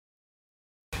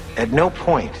At no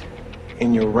point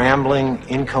in your rambling,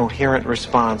 incoherent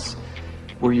response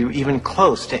were you even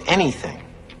close to anything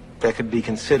that could be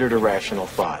considered a rational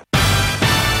thought.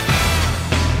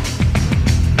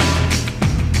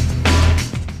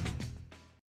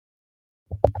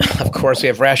 Of course, we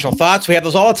have rational thoughts. We have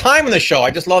those all the time in the show.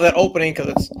 I just love that opening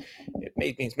because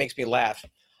it makes me laugh.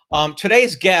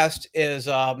 Today's guest is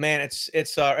man.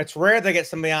 It's rare to get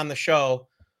somebody on the show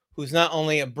who's not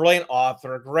only a brilliant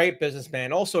author, a great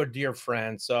businessman, also a dear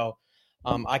friend. So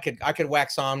I could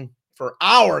wax on for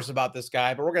hours about this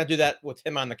guy, but we're gonna do that with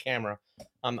him on the camera.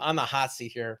 On the hot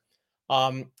seat here.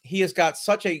 He has got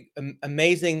such a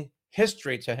amazing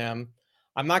history to him.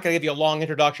 I'm not gonna give you a long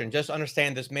introduction. Just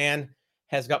understand this man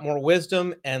has got more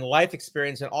wisdom and life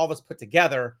experience than all of us put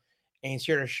together, and he's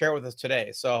here to share with us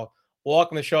today. So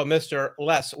welcome to the show, Mr.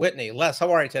 Les Whitney. Les,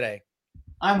 how are you today?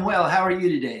 I'm well. How are you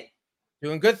today?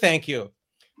 Doing good, thank you.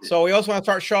 So we also want to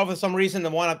start show for some reason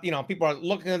and want to, people are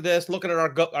looking at this, looking at our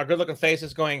good looking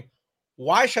faces going,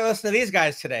 why should I listen to these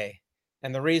guys today?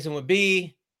 And the reason would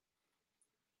be,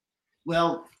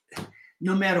 well,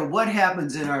 no matter what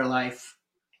happens in our life,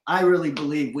 I really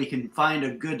believe we can find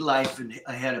a good life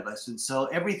ahead of us. And so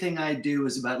everything I do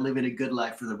is about living a good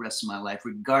life for the rest of my life,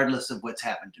 regardless of what's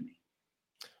happened to me.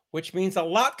 Which means a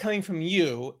lot coming from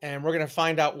you. And we're going to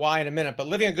find out why in a minute. But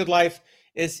living a good life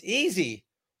is easy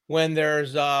when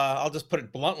there's, I'll just put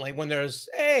it bluntly, when there's,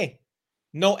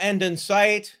 no end in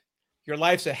sight. Your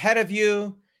life's ahead of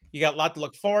you. You got a lot to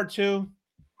look forward to.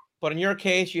 But in your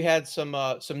case, you had some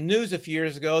news a few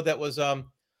years ago that was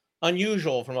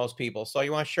unusual for most people. So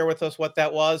you want to share with us what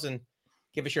that was and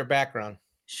give us your background?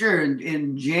 Sure.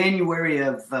 In January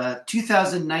of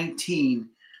 2019,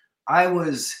 I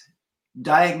was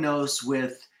diagnosed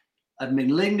with a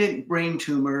malignant brain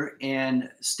tumor and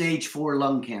stage 4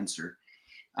 lung cancer.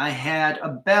 I had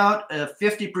about a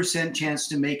 50% chance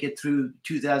to make it through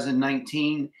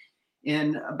 2019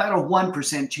 and about a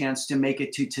 1% chance to make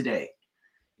it to today.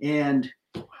 And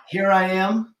here I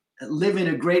am, living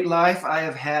a great life. I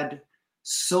have had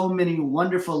so many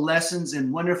wonderful lessons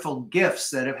and wonderful gifts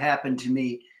that have happened to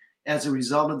me as a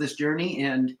result of this journey.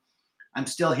 And I'm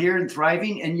still here and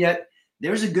thriving. And yet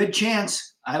there's a good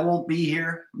chance I won't be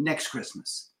here next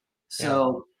Christmas.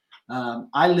 So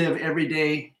I live every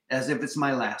day as if it's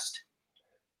my last.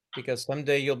 Because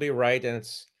someday you'll be right. And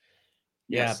it's,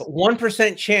 but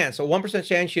 1% chance. So 1%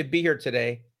 chance you'd be here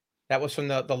today. That was from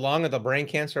the lung or the brain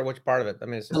cancer? Which part of it? I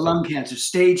mean, the lung cancer,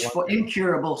 stage 4,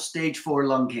 incurable stage 4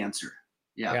 lung cancer.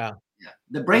 Yeah.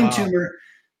 The brain tumor,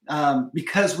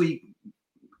 because we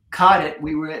caught it,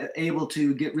 we were able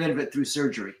to get rid of it through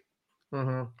surgery.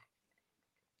 Mm-hmm.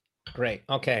 Great.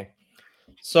 Okay.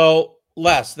 So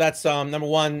Les, that's number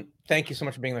one. Thank you so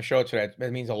much for being on the show today.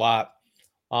 It means a lot.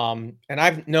 And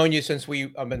I've known you since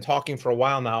I've been talking for a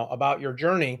while now about your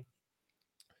journey.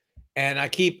 And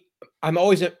I'm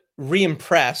always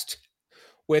re-impressed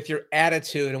with your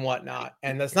attitude and whatnot.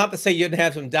 And that's not to say you didn't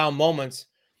have some down moments,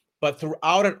 but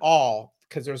throughout it all,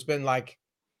 because there's been I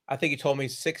think you told me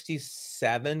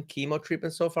 67 chemo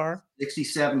treatments so far.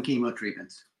 67 chemo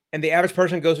treatments. And the average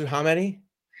person goes through how many?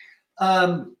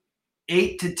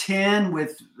 8 to 10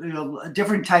 with,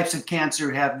 different types of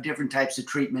cancer have different types of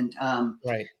treatment.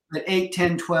 Right. But 8,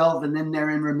 10, 12, and then they're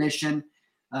in remission.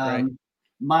 Right.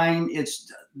 Mine,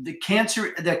 it's the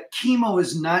cancer, the chemo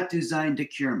is not designed to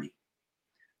cure me.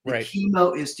 The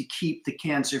chemo is to keep the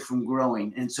cancer from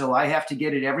growing. And so I have to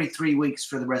get it every 3 weeks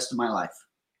for the rest of my life.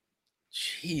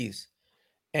 Jeez.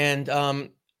 And number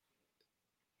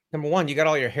one, you got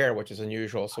all your hair, which is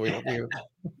unusual. So we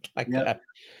like that.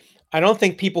 I don't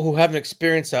think people who haven't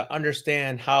experienced that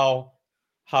understand how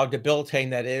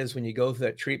debilitating that is when you go through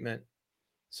that treatment.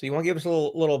 So you want to give us a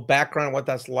little background on what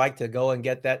that's like to go and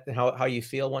get that and how you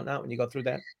feel, whatnot, when you go through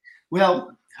that?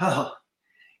 Well,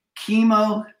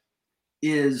 chemo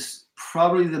is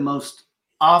probably the most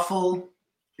awful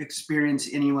experience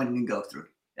anyone can go through.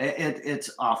 It's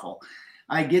awful.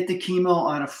 I get the chemo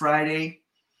on a Friday,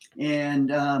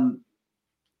 and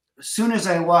as soon as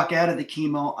I walk out of the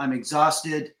chemo, I'm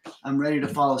exhausted. I'm ready to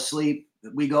fall asleep.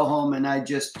 We go home, and I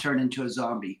just turn into a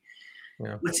zombie.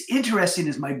 Yeah. What's interesting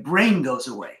is my brain goes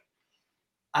away.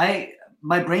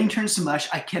 My brain turns to mush.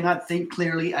 I cannot think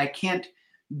clearly. I can't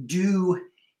do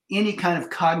any kind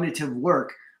of cognitive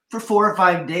work for 4 or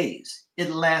 5 days. It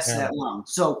lasts that long.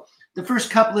 So the first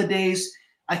couple of days,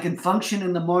 I can function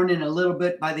in the morning a little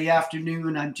bit. By the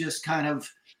afternoon, I'm just kind of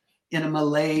in a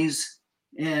malaise.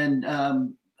 And,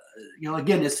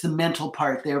 again, it's the mental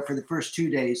part there for the first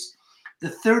 2 days. The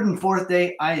third and fourth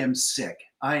day, I am sick.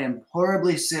 I am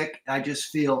horribly sick. I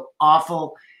just feel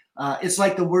awful. It's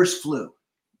like the worst flu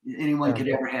anyone could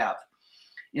ever have.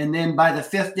 And then by the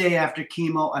 5th day after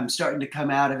chemo, I'm starting to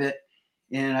come out of it,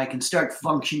 and I can start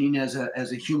functioning as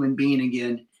a human being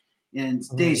again. And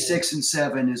day 6 and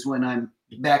 7 is when I'm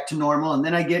back to normal. And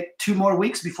then I get 2 more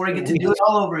weeks before I get to do it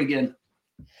all over again.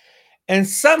 And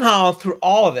somehow through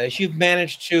all of this, you've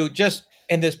managed to, just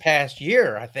in this past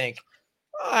year, I think,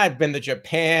 I've been to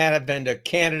Japan, I've been to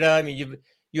Canada. I mean,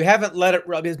 you haven't let it,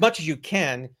 as much as you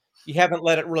can, you haven't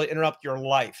let it really interrupt your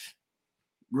life.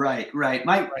 Right.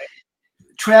 My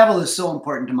travel is so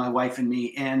important to my wife and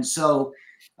me. And so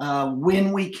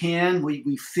when we can,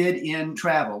 we fit in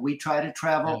travel. We try to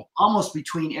travel almost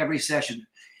between every session.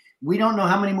 We don't know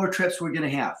how many more trips we're going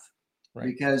to have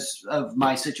because of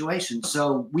my situation.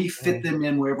 So we fit them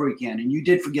in wherever we can. And you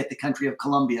did forget the country of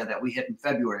Colombia that we hit in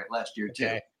February of last year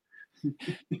too.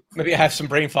 Maybe I have some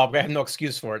brain fog, but I have no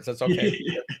excuse for it. So that's okay.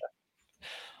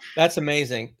 That's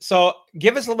amazing. So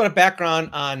give us a little bit of background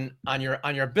on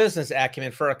your business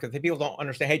acumen first, because people don't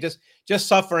understand, hey, just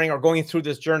suffering or going through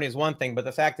this journey is one thing, but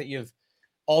the fact that you've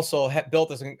also built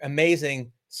this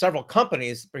amazing several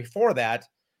companies before that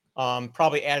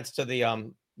probably adds to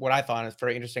the what I thought is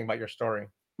very interesting about your story.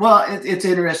 Well, it's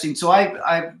interesting. So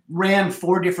I ran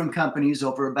 4 different companies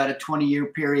over about a 20-year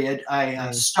period.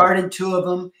 I started 2 of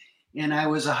them, and I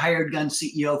was a hired gun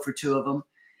CEO for 2 of them.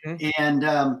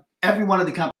 And every one of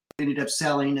the companies ended up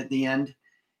selling at the end.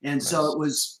 And so it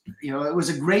was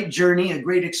a great journey, a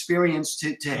great experience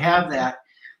to have that.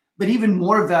 But even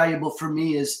more valuable for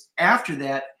me is after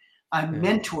that, I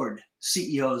mentored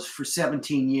CEOs for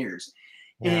 17 years.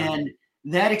 And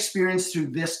that experience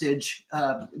through Vistage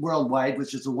Worldwide,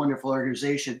 which is a wonderful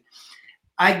organization,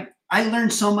 I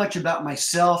learned so much about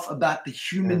myself, about the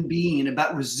human being,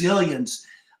 about resilience,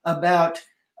 about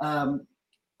the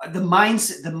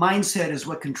mindset. The mindset is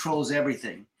what controls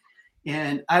everything.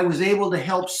 And I was able to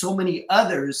help so many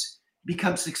others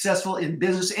become successful in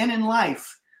business and in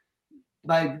life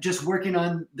by just working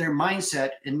on their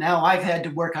mindset. And now I've had to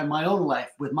work on my own life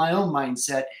with my own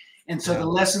mindset. And so the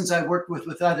lessons I've worked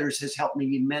with others has helped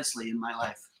me immensely in my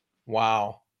life.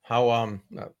 Wow. How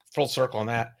full circle on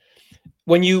that.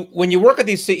 When you work with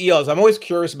these CEOs, I'm always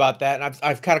curious about that. And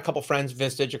I've got a couple friends,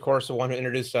 Vistage, of course, the one who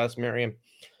introduced us, Miriam.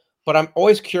 But I'm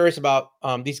always curious about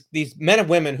these men and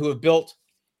women who have built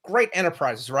great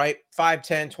enterprises, right? $5,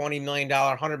 $10, $20 million,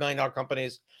 $100 million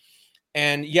companies.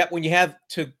 And yet when you have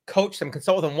to coach them,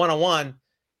 consult with them one-on-one,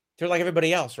 they're like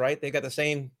everybody else, right? They got the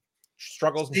same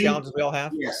struggles and challenges we all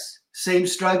have. Yes. Same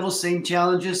struggles, same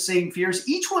challenges, same fears.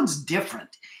 Each one's different.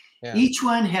 Each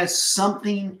one has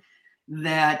something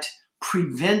that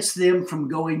prevents them from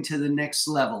going to the next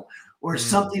level, or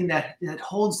something that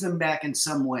holds them back in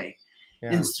some way.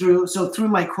 And through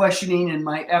my questioning and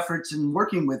my efforts in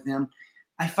working with them,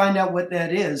 I find out what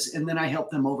that is, and then I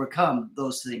help them overcome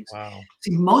those things. Wow.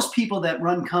 See, most people that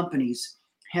run companies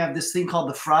have this thing called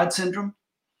the fraud syndrome.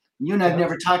 You and I've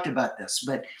never talked about this,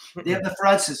 but they have the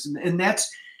fraud system, and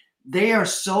they are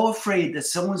so afraid that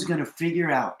someone's going to figure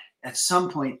out at some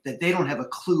point that they don't have a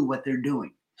clue what they're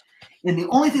doing. And the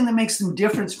only thing that makes them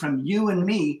different from you and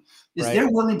me is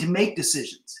they're willing to make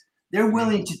decisions. They're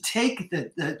willing to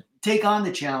take on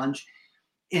the challenge,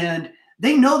 and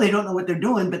they know they don't know what they're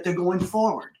doing, but they're going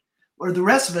forward. Or the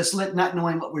rest of us not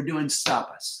knowing what we're doing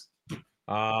stop us.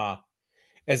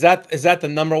 Is that the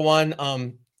number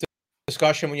one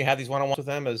discussion when you have these one-on-ones with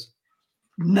them? Is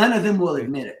none of them will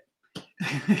admit it.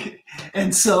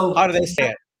 And so how do they say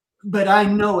it? But I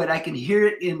know it. I can hear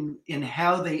it in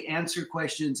how they answer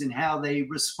questions and how they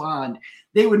respond.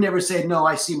 They would never say, no,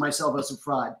 I see myself as a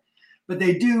fraud. But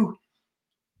they do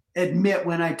admit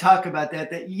when I talk about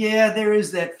that there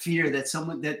is that fear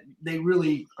that they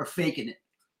really are faking it.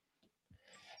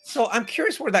 So I'm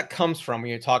curious where that comes from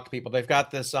when you talk to people. They've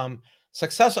got this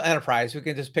successful enterprise. We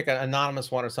can just pick an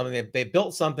anonymous one or something. They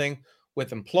built something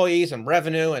with employees and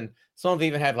revenue, and some of them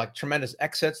even have like tremendous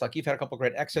exits. Like you've had a couple of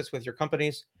great exits with your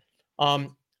companies.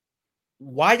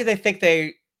 Why do they think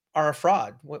they are a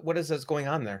fraud? What is this going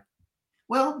on there?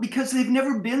 Well, because they've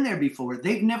never been there before.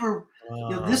 They've never,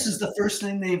 this is the first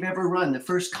thing they've ever run, the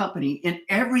first company. And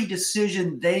every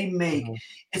decision they make,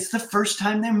 it's the first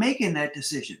time they're making that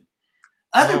decision.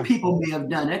 Other people may have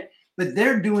done it, but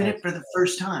they're doing it for the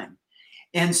first time.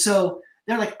 And so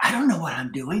they're like, I don't know what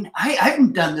I'm doing. I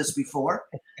haven't done this before.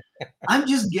 I'm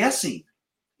just guessing.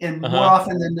 And more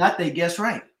often than not, they guess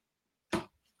right.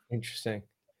 Interesting.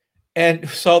 And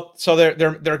so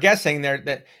they're guessing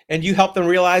and you help them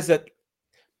realize that.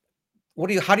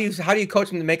 How do you coach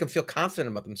them to make them feel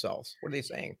confident about themselves? What are they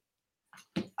saying?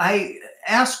 I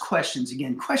ask questions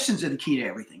again. Questions are the key to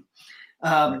everything.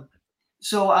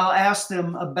 So I'll ask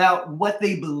them about what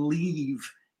they believe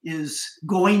is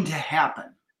going to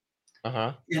happen.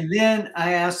 Uh-huh. And then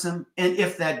I ask them, and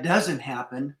if that doesn't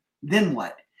happen, then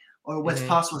what? Or what's Hmm.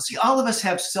 possible? See, all of us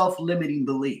have self-limiting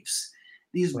beliefs,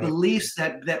 these Right. beliefs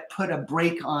that put a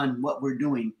brake on what we're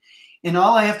doing. And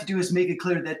all I have to do is make it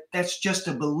clear that that's just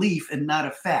a belief and not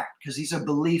a fact, because these are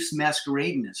beliefs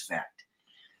masquerading as fact.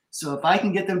 So if I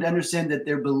can get them to understand that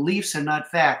their beliefs are not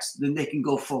facts, then they can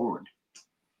go forward.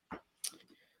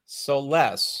 So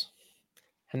Les,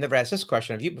 I've never asked this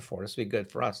question of you before. This would be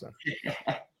good for us then.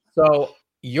 So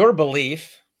your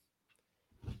belief,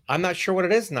 I'm not sure what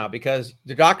it is now because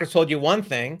the doctor told you one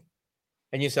thing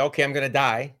and you say, okay, I'm going to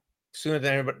die sooner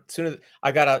than everybody, sooner.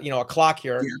 I got a clock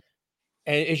here. Yeah.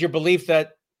 And is your belief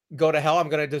that go to hell, I'm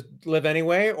going to just live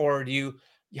anyway? Or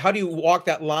how do you walk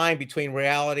that line between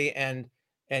reality and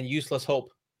useless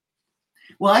hope?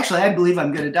 Well, actually, I believe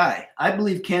I'm going to die. I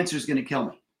believe cancer is going to kill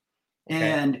me.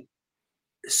 Okay. And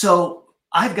so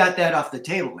I've got that off the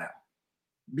table now,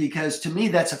 because to me,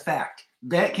 that's a fact.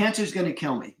 That cancer is going to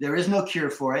kill me. There is no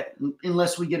cure for it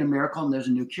unless we get a miracle and there's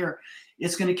a new cure.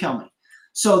 It's going to kill me.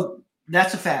 So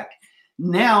that's a fact.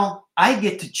 Now I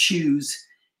get to choose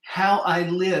how I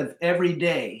live every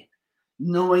day,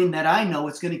 knowing that I know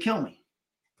it's going to kill me.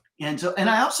 And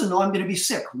I also know I'm going to be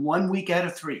sick 1 week out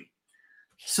of 3.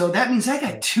 So that means I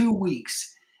got 2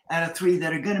 weeks out of 3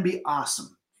 that are going to be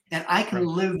awesome. And I can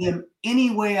live them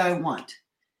any way I want.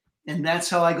 And that's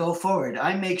how I go forward.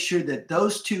 I make sure that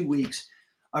those 2 weeks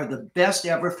are the best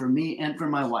ever for me and for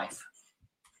my wife.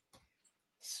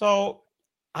 So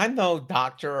I'm no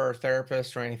doctor or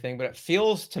therapist or anything, but it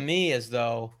feels to me as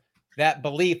though that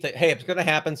belief that, hey, it's going to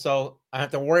happen, so I don't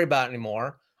have to worry about it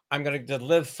anymore. I'm going to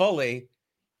live fully.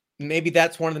 Maybe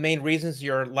that's one of the main reasons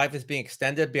your life is being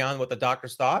extended beyond what the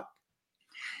doctors thought.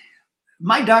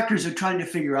 My doctors are trying to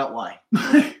figure out why.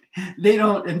 They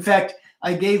don't. In fact,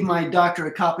 I gave my doctor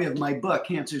a copy of my book,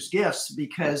 Cancer's Gifts,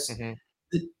 because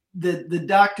the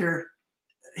doctor,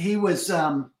 he was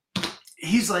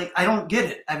he's like, I don't get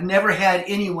it. I've never had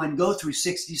anyone go through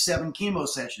 67 chemo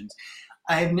sessions.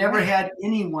 I've never had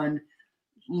anyone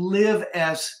live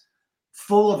as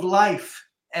full of life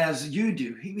as you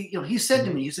do. He said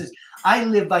to me, he says, I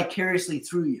live vicariously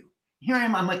through you. Here I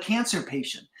am. I'm a cancer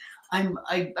patient.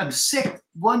 I'm sick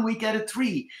 1 week out of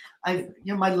 3.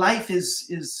 My life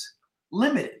is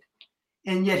limited.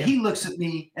 And yet he looks at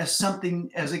me as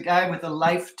a guy with a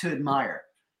life to admire.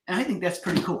 And I think that's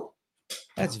pretty cool.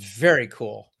 That's very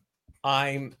cool.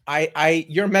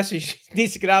 Your message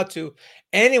needs to get out to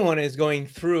anyone who's going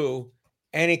through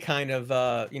any kind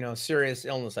of serious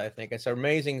illness. I think it's an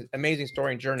amazing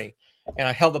story and journey. And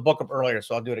I held the book up earlier,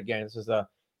 so I'll do it again. This is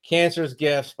Cancer's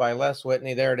Gifts by Les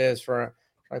Whitney. There it is. Try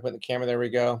to put the camera. There we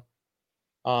go.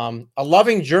 A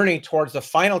loving journey towards the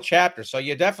final chapter. So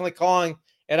you're definitely calling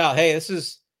it out. Hey, this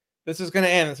is going to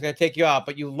end. It's going to take you out,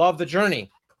 but you love the journey.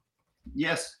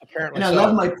 Yes, apparently. And I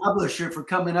love my publisher for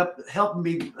coming up, helping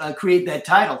me create that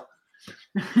title.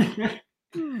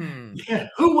 Yeah,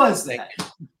 who was that?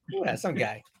 Yeah, some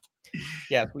guy.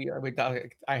 Yeah,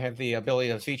 I have the ability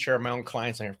to feature my own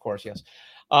clients on here, of course. Yes.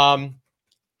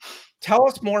 Tell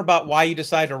us more about why you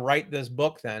decided to write this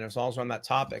book. Then it's also on that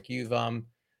topic. You've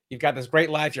got this great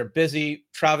life. You're busy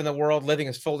traveling the world, living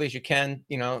as fully as you can.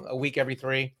 A week every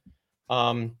 3,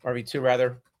 or every 2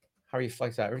 rather. How are you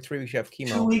flex that? Every 3 weeks you have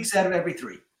chemo. 2 weeks out of every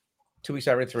 3. 2 weeks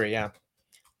out of every 3, yeah.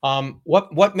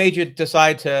 What made you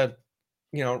decide to,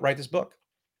 write this book?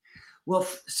 Well,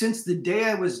 since the day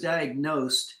I was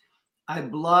diagnosed, I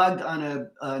blogged on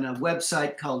a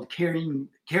website called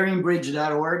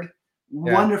caringbridge.org.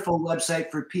 Yeah. Wonderful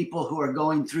website for people who are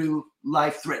going through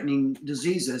life-threatening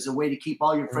diseases, a way to keep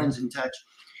all your friends in touch.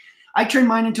 I turned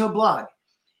mine into a blog,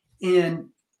 and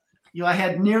I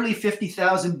had nearly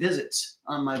 50,000 visits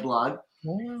on my blog.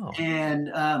 Wow.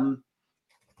 And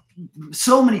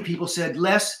so many people said,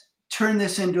 Les, turn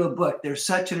this into a book. There's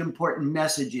such an important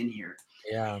message in here.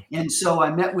 Yeah. And so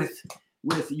I met with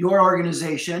your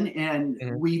organization,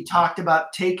 and we talked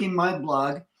about taking my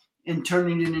blog and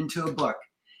turning it into a book.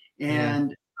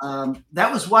 And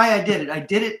that was why I did it. I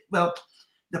did it. Well,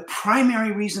 the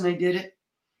primary reason I did it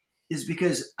is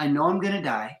because I know I'm going to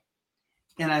die.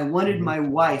 And I wanted my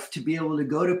wife to be able to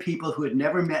go to people who had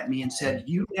never met me and said,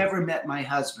 you never met my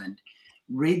husband.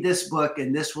 Read this book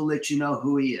and this will let you know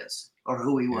who he is or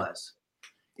who he was.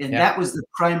 And that was the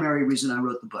primary reason I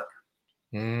wrote the book.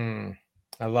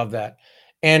 I love that.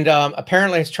 And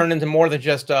apparently it's turned into more than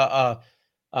just a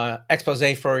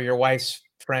expose for your wife's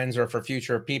friends or for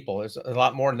future people. There's a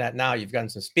lot more than that now. You've gotten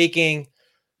some speaking.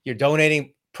 You're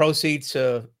donating proceeds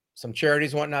to some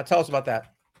charities and whatnot. Tell us about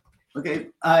that. Okay,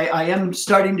 I am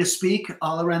starting to speak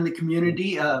all around the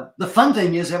community. The fun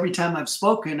thing is, every time I've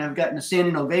spoken, I've gotten a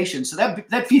standing ovation, so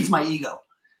that feeds my ego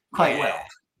quite well.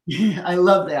 Yeah. I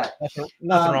love that.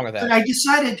 Nothing wrong with But that. I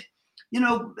decided, you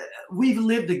know, we've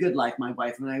lived a good life, my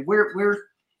wife and I. We're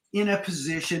in a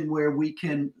position where we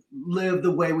can live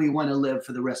the way we want to live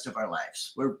for the rest of our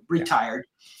lives. We're retired,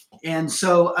 and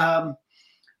so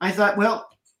I thought, well,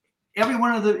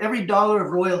 every dollar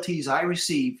of royalties I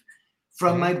receive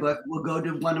from my book will go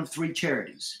to one of three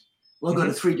charities. We'll go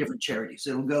to three different charities.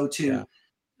 It'll go to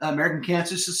American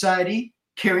Cancer Society,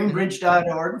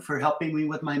 CaringBridge.org for helping me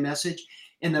with my message,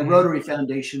 and the Rotary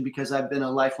Foundation because I've been a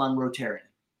lifelong Rotarian.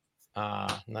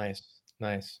 Ah, nice.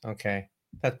 Okay,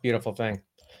 that's a beautiful thing.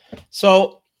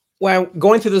 So when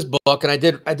going through this book, and I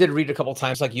did read it a couple of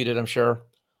times, like you did, I'm sure.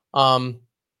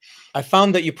 I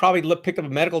found that you probably picked up a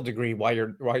medical degree while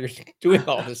you're doing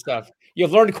all this stuff.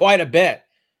 You've learned quite a bit.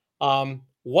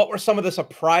 What were some of the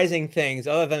surprising things,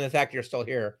 other than the fact you're still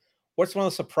here? What's one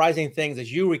of the surprising things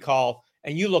as you recall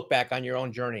and you look back on your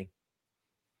own journey?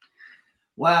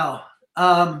 Wow.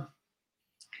 I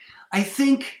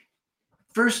think,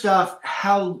 first off,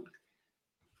 how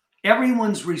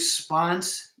everyone's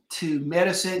response to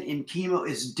medicine and chemo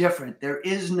is different. There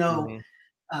is no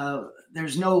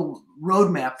there's no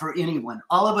roadmap for anyone.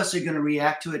 All of us are going to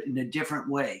react to it in a different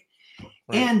way.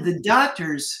 Right. And the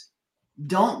doctors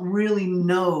don't really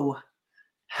know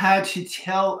how to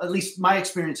tell, at least my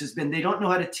experience has been, they don't know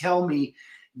how to tell me,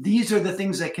 these are the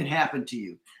things that can happen to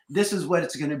you. This is what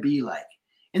it's going to be like.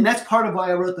 And that's part of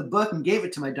why I wrote the book and gave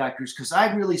it to my doctors, because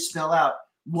I really spell out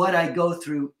what I go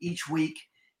through each week,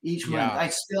 each month. I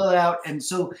spell it out. And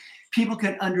so people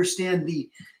can understand the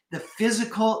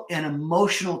physical and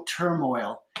emotional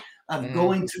turmoil of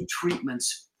going through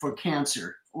treatments for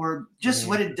cancer, or just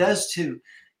what it does to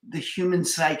the human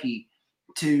psyche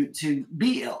to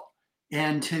be ill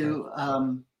and to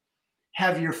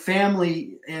have your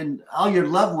family and all your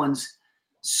loved ones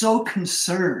so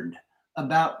concerned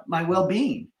about my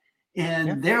well-being,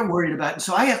 and they're worried about it.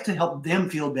 So I have to help them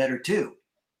feel better too.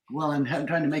 Well, I'm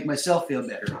trying to make myself feel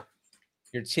better.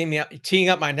 You're teeing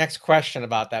up my next question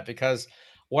about that, because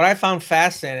what I found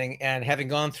fascinating, and having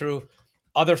gone through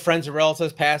other friends and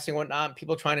relatives passing, whatnot,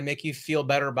 people trying to make you feel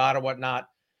better about it, whatnot,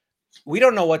 we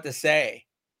don't know what to say.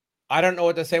 I don't know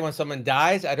what to say when someone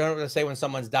dies. I don't know what to say when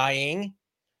someone's dying.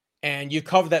 And you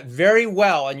cover that very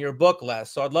well in your book, Les.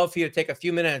 So I'd love for you to take a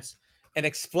few minutes and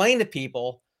explain to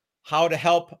people how to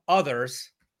help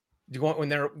others when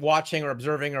they're watching or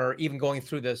observing or even going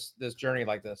through this journey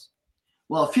like this.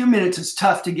 Well, a few minutes is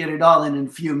tough to get it all in a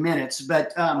few minutes,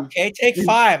 but okay, take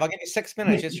 5. I'll give you 6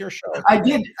 minutes. It's your show. I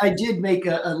did make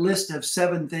a list of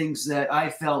 7 things that I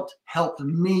felt helped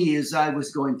me as I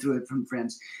was going through it from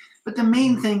friends. But the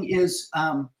main thing is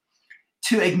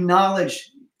to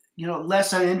acknowledge,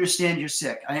 Les, I understand you're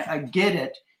sick. I get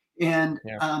it. And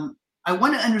I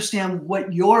want to understand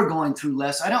what you're going through,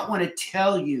 Les. I don't want to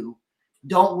tell you,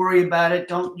 don't worry about it.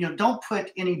 Don't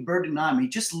put any burden on me.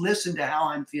 Just listen to how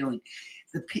I'm feeling.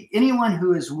 Anyone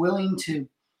who is willing to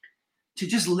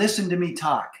just listen to me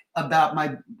talk about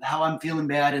how I'm feeling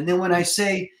bad, and then when I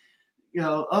say,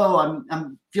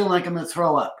 I'm feeling like I'm going to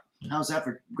throw up. How's that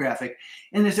for graphic?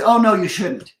 And they say, oh no, you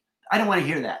shouldn't. I don't want to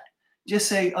hear that. Just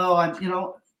say, oh,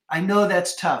 I know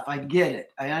that's tough. I get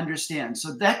it. I understand.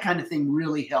 So that kind of thing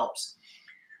really helps.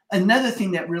 Another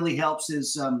thing that really helps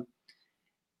is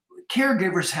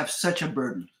caregivers have such a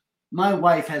burden. My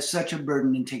wife has such a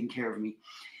burden in taking care of me.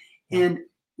 And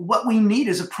what we need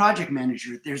is a project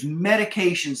manager. There's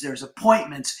medications, there's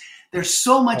appointments, there's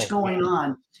so much going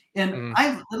on. And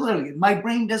my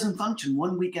brain doesn't function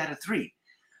 1 week out of 3.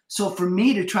 So for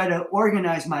me to try to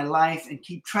organize my life and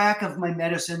keep track of my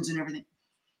medicines and everything,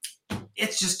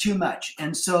 it's just too much.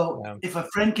 And so if a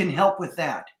friend can help with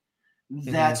that,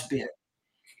 that's big.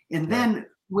 And then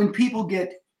when people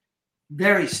get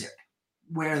very sick,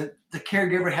 where the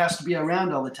caregiver has to be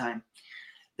around all the time,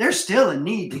 there's still a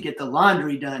need to get the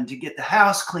laundry done, to get the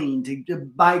house clean,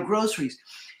 to buy groceries.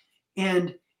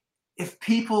 And if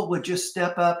people would just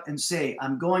step up and say,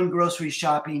 I'm going grocery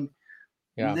shopping,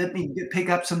 let me pick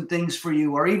up some things for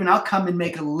you, or even I'll come and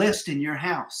make a list in your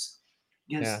house.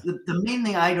 Because the main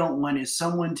thing I don't want is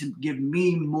someone to give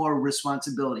me more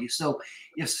responsibility. So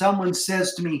if someone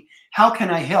says to me, how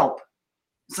can I help?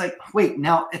 It's like, wait,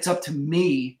 now it's up to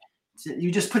me.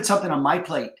 You just put something on my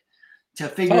plate to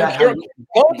figure out how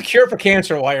to cure for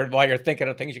cancer while you're thinking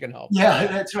of things you can help. Yeah,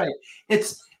 that's right.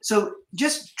 So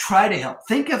just try to help.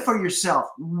 Think of for yourself,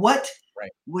 what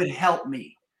would help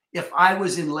me if I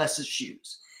was in Les's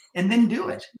shoes, and then do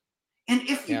it. And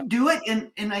if Yeah. you do it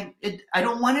and I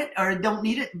don't want it or I don't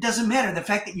need it, it doesn't matter. The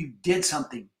fact that you did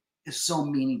something is so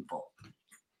meaningful.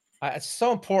 It's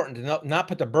so important to not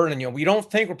put the burden on you. We don't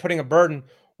think we're putting a burden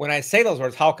when I say those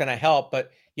words. How can I help?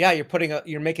 But yeah,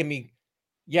 you're making me.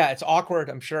 Yeah, it's awkward.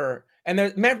 I'm sure. And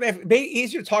there's maybe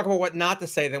easier to talk about what not to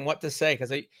say than what to say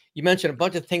because you mentioned a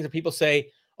bunch of things that people say.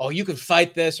 Oh, you can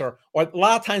fight this, or a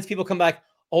lot of times people come back.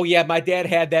 Oh yeah, my dad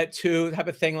had that too. Type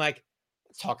of thing. Like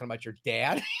talking about your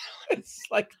dad. It's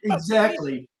like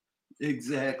Exactly.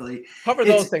 Exactly. cover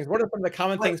those It's things. What are some of the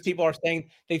common what things people are saying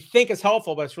they think is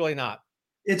helpful, but it's really not?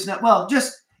 it's not, well,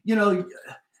 just,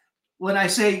 when I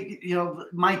say,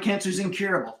 my cancer is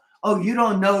incurable. Oh, you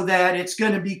don't know that it's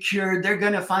going to be cured. They're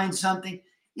going to find something.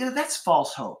 That's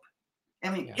false hope. I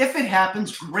mean, Yeah. if it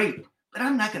happens, great, but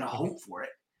I'm not going to Mhm. hope for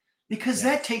it because Yeah.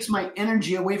 that takes my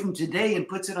energy away from today and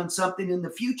puts it on something in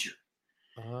the future.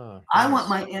 Ah, I want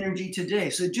nice. my energy today.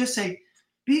 So just say,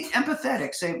 be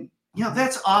empathetic. Say,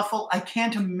 that's awful. I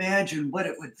can't imagine what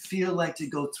it would feel like to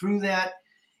go through that.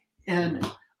 And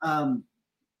um,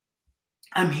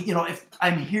 if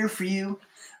I'm here for you,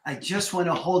 I just want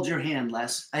to hold your hand,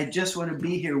 Les. I just want to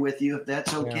be here with you if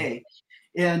that's Yeah. okay.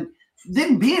 And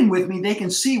then being with me, they can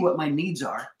see what my needs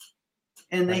are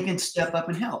and they Right. can step up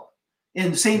and help.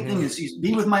 And the same thing Mhm. is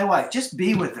be with my wife, just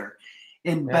be with her.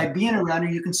 And by Yeah. being around her,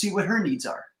 you can see what her needs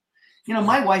are. Yeah.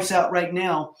 My wife's out right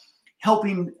now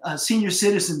helping senior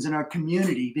citizens in our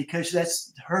community because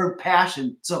that's her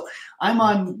passion. So I'm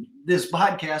on this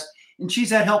podcast and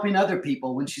she's out helping other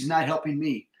people when she's not helping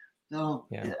me. So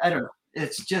Yeah. I don't know.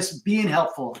 It's just being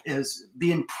helpful is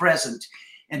being present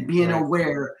and being Right.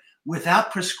 aware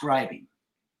without prescribing.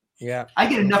 Yeah. I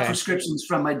get enough Okay. prescriptions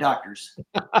from my doctors.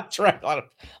 That's right. A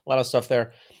lot of stuff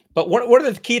there. But what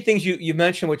are the key things you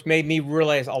mentioned, which made me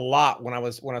realize a lot when I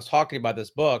was talking about this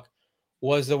book,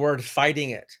 was the word fighting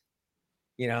it.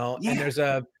 And Yeah, there's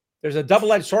a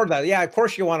double-edged sword to that. Yeah, of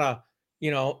course you want to,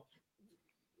 you know,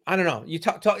 I don't know. You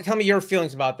tell me your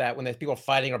feelings about that when there's people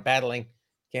fighting or battling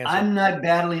cancer. I'm not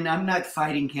battling. I'm not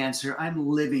fighting cancer. I'm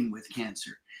living with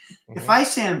cancer. If Hmm. I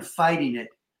say I'm fighting it,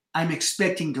 I'm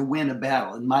expecting to win a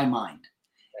battle in my mind.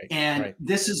 Right. And Right.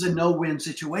 this is a no-win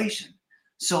situation.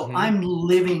 So Hmm. I'm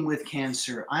living with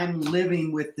cancer. I'm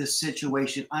living with this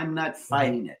situation. I'm not Hmm.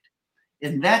 fighting it.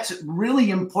 And that's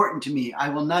really important to me. I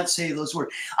will not say those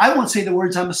words. I won't say the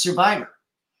words I'm a survivor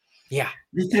Yeah. Yeah. I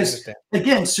because, understand.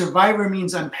 again, survivor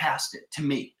means I'm past it to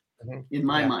me Hmm. in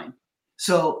my Yeah. mind.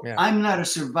 So Yeah. I'm not a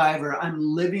survivor. I'm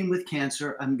living with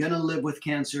cancer. I'm going to live with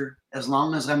cancer as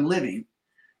long as I'm living.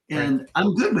 Right. And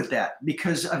I'm good with that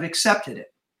because I've accepted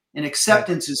it. And Right.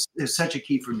 acceptance is such a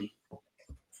key for me.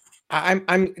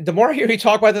 I'm the more I hear you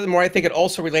talk about that, the more I think it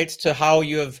also relates to how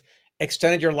you have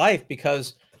extended your life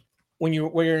because when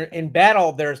you're in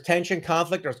battle, there's tension,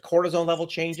 conflict, there's cortisol level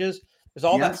changes, there's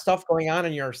all that Yeah. stuff going on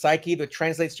in your psyche that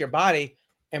translates to your body.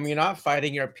 And when you're not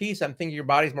fighting, you're at peace. I'm thinking your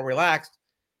body's more relaxed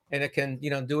and it can,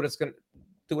 do what it's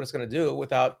gonna do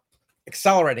without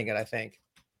accelerating it, I think.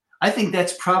 I think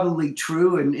that's probably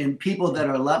true. And people that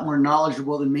are a lot more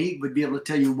knowledgeable than me would be able to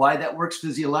tell you why that works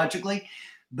physiologically.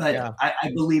 But Yeah. I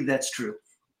believe that's true.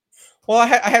 Well, I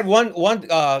had one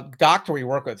doctor we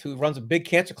work with who runs a big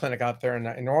cancer clinic out there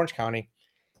in Orange County,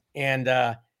 and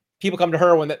people come to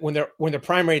her when their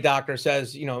primary doctor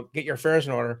says, get your affairs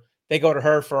in order. They go to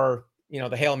her for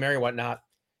the Hail Mary whatnot,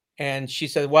 and she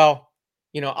said, well,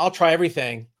 I'll try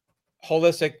everything,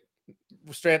 holistic,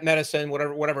 straight up medicine,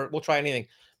 whatever. We'll try anything,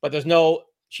 but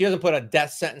she doesn't put a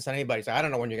death sentence on anybody. So I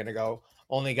don't know when you're gonna go.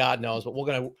 Only God knows, but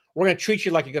we're gonna treat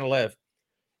you like you're gonna live.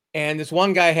 And this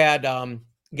one guy had,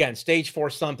 again, stage 4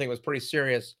 something, was pretty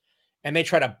serious. And they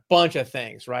tried a bunch of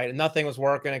things, right? And nothing was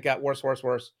working. It got worse, worse,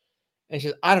 worse. And she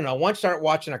says, I don't know. Why don't you start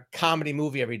watching a comedy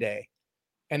movie every day?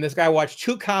 And this guy watched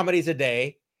 2 comedies a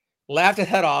day, laughed his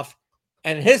head off.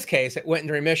 And in his case, it went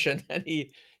into remission and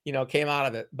he, came out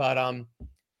of it. But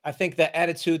I think that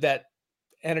attitude, that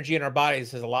energy in our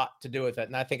bodies has a lot to do with it.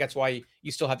 And I think that's why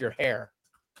you still have your hair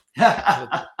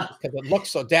because it looks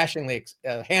so dashingly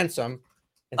handsome.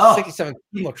 And Oh, 67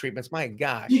 chemo keep, treatments. My keep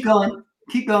gosh. going.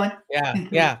 Keep going. Yeah,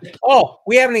 yeah. Oh,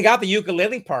 we haven't even got the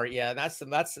ukulele part yet. That's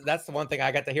the one thing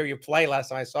I got to hear you play last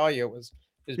time I saw you. It was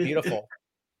beautiful.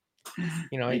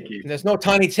 Thank And you. there's no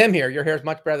Tiny Tim here. Your hair is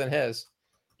much better than his.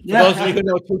 For those of you Yeah, who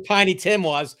know who Tiny Tim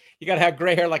was, you got to have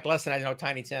gray hair like Les and I know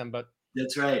Tiny Tim. But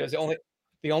that's right. there's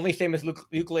the only famous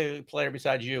ukulele player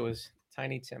besides you is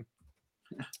Tiny Tim.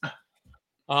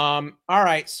 All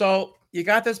right. So you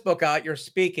got this book out. You're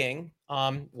speaking.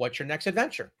 What's your next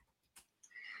adventure?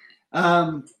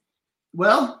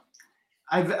 Well,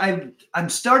 I'm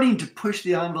starting to push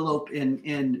the envelope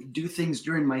and do things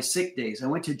during my sick days. I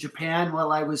went to Japan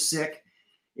while I was sick,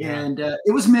 and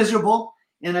it was miserable.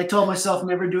 And I told myself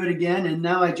never do it again. And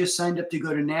now I just signed up to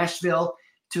go to Nashville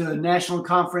to a national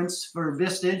conference for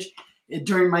Vistage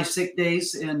during my sick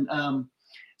days. And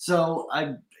so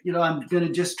I'm going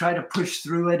to just try to push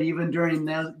through it even during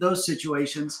those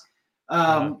situations.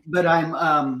 But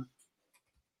I'm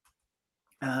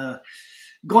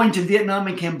going to Vietnam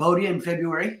and Cambodia in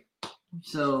February.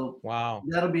 So wow,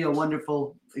 that'll be a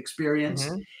wonderful experience.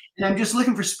 Mm-hmm. And I'm just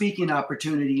looking for speaking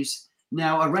opportunities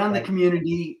now around the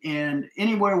community and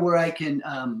anywhere where I can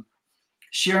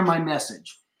share my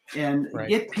message and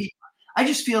get people. I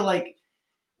just feel like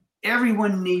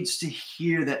everyone needs to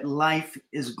hear that life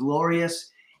is glorious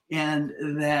and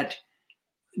that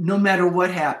no matter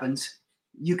what happens,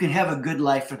 you can have a good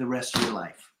life for the rest of your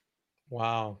life.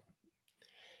 Wow.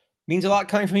 Means a lot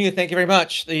coming from you. Thank you very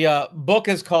much. The book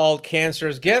is called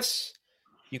Cancer's Gifts.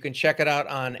 You can check it out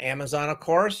on Amazon, of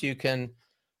course. You can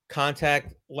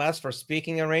contact Les for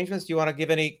speaking arrangements. Do you want to give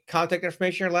any contact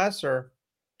information here, Les, or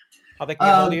how they can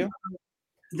get a hold of you?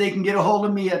 They can get a hold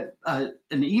of me at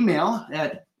an email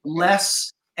at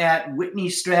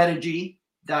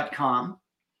les@whitneystrategy.com.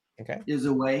 Okay. Is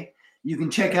a way. You can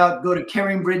go to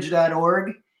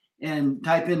caringbridge.org and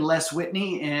type in Les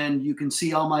Whitney, and you can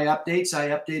see all my updates. I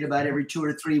update about every 2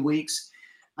 or 3 weeks.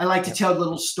 I like to tell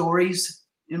little stories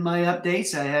in my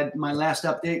updates. My last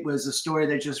update was a story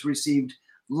that just received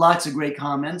lots of great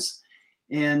comments,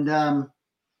 and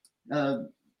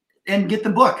get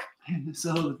the book.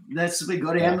 So we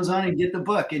go to Amazon and get the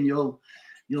book, and you'll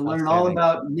learn all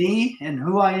about me and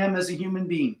who I am as a human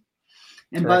being.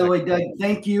 And by the way, Doug,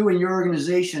 thank you and your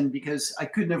organization, because I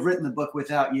couldn't have written the book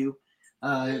without you.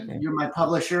 You're my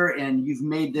publisher, and you've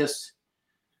made this.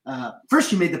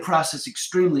 First, you made the process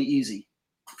extremely easy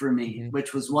for me,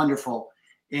 which was wonderful.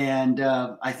 And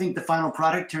I think the final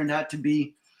product turned out to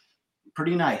be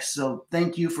pretty nice. So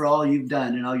thank you for all you've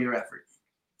done and all your effort.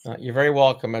 You're very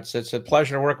welcome. It's a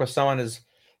pleasure to work with someone as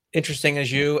interesting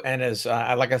as you. And as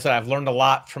like I said, I've learned a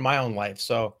lot from my own life.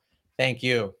 So thank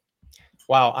you.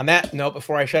 Wow. On that note,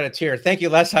 before I shed a tear, thank you,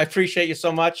 Les. I appreciate you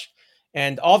so much.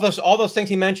 And all those things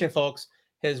he mentioned, folks,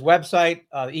 his website,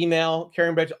 email,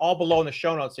 Caring Bridge, all below in the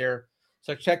show notes here.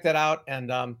 So check that out,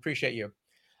 and appreciate you.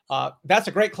 That's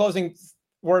a great closing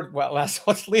word. Well, Les,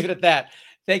 let's leave it at that.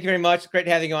 Thank you very much. Great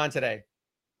having you on today.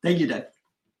 Thank you, Doug.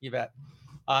 You bet.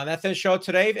 That's the show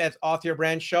today. It's Author Your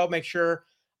Brand Show. Make sure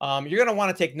you're going to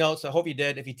want to take notes. I hope you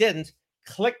did. If you didn't,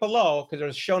 click below because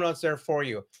there's show notes there for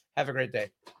you. Have a great day.